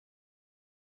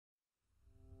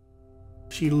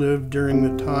She lived during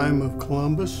the time of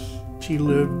Columbus. She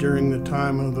lived during the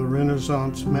time of the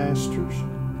Renaissance masters.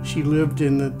 She lived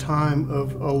in the time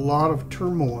of a lot of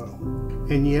turmoil,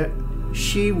 and yet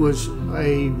she was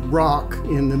a rock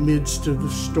in the midst of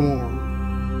the storm.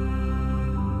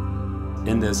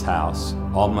 In this house,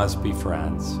 all must be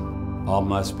friends, all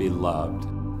must be loved,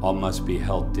 all must be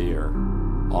held dear,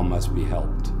 all must be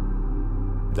helped.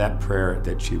 That prayer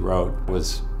that she wrote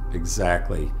was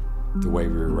exactly the way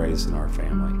we were raised in our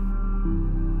family.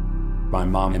 My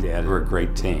mom and dad were a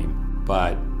great team,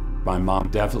 but my mom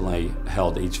definitely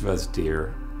held each of us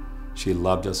dear. She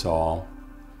loved us all.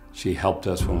 She helped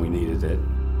us when we needed it.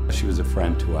 She was a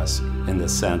friend to us in the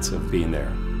sense of being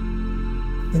there.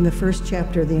 In the first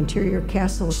chapter of The Interior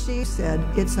Castle, she said,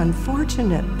 it's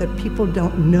unfortunate that people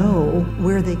don't know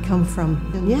where they come from,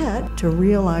 and yet to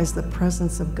realize the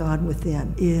presence of God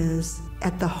within is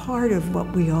at the heart of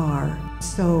what we are.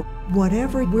 So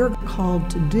whatever we're called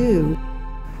to do,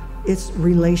 it's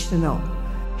relational.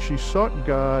 She sought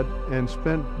God and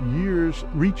spent years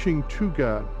reaching to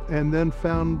God, and then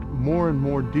found more and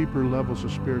more deeper levels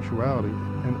of spirituality.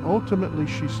 And ultimately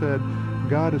she said,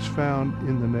 God is found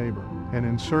in the neighbor and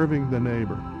in serving the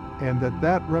neighbor, and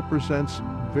that represents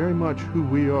very much who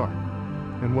we are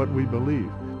and what we believe.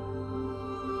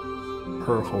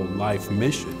 Her whole life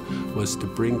mission was to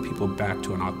bring people back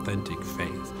to an authentic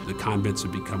faith. The convents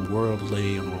had become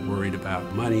worldly and were worried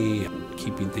about money and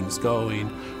keeping things going,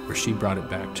 where she brought it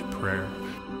back to prayer.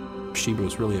 She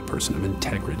was really a person of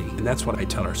integrity, and that's what I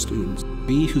tell our students.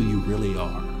 Be who you really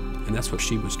are, and that's what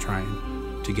she was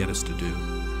trying to get us to do.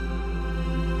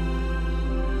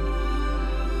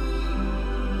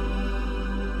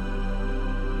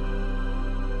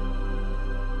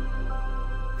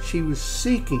 She was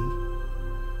seeking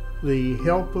the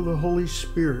help of the Holy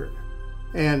Spirit,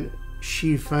 and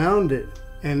she found it,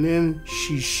 and then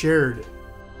she shared it.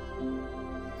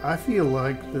 I feel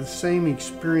like the same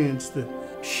experience that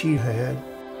she had,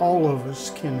 all of us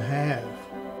can have.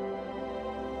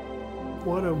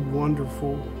 What a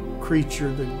wonderful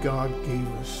creature that God gave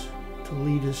us to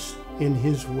lead us in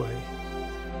His way.